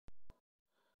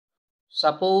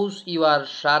Suppose you are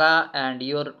Shara and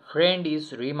your friend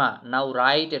is Rima. Now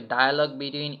write a dialogue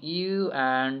between you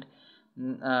and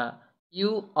uh,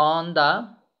 you on the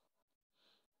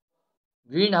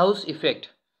greenhouse effect.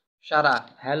 Shara,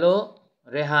 hello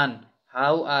Rehan,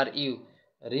 how are you?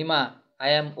 Rima, I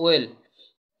am well.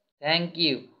 Thank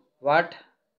you. What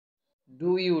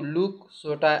do you look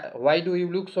so tired? Why do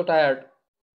you look so tired?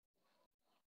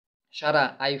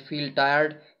 Shara, I feel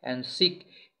tired and sick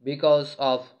because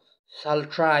of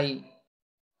sultry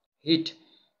heat.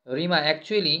 Rima,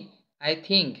 actually, I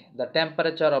think the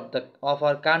temperature of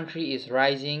our country is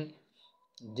rising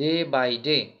day by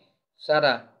day.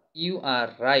 Shara, you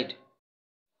are right.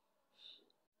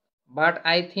 But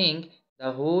I think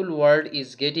the whole world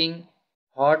is getting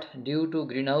hot due to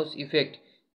greenhouse effect.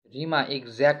 Rima,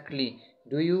 exactly.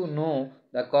 Do you know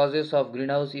the causes of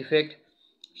greenhouse effect?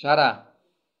 Shara,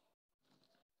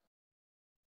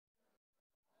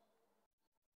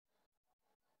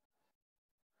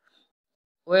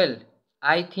 well,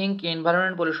 I think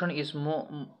environment pollution is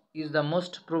the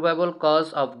most probable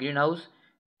cause of greenhouse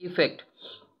effect.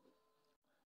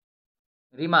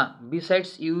 Rima,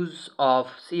 besides use of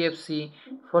CFC,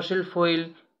 fossil fuel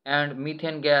and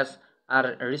methane gas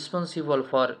are responsible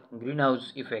for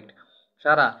greenhouse effect.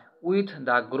 Shara, with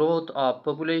the growth of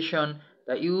population,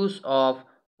 the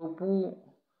popu,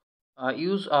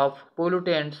 use of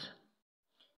pollutants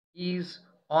is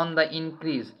on the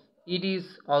increase. It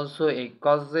is also a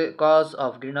cause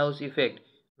of greenhouse effect.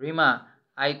 Rima,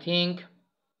 I think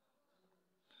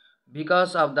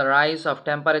because of the rise of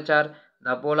temperature,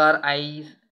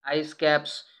 the ice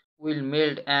caps will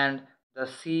melt and the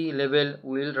sea level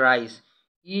will rise.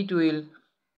 It will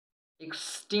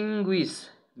extinguish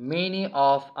many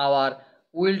of our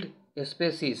wild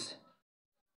species.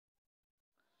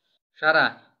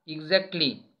 Shara,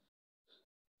 exactly.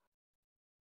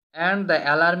 And the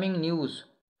alarming news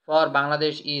for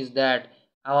Bangladesh is that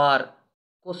our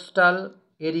coastal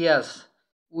areas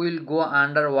will go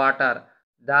underwater.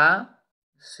 The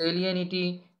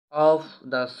salinity of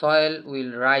the soil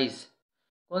will rise.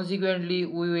 Consequently,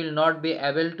 we will not be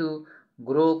able to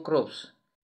grow crops.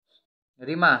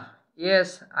 Rima,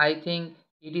 yes, I think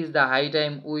it is the high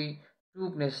time we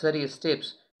took necessary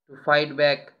steps to fight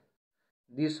back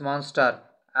this monster.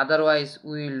 Otherwise,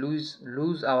 we will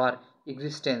lose our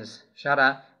existence.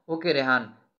 Shara, okay,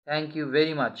 Rehan. Thank you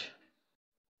very much.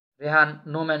 Rehan,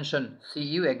 no mention. See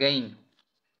you again.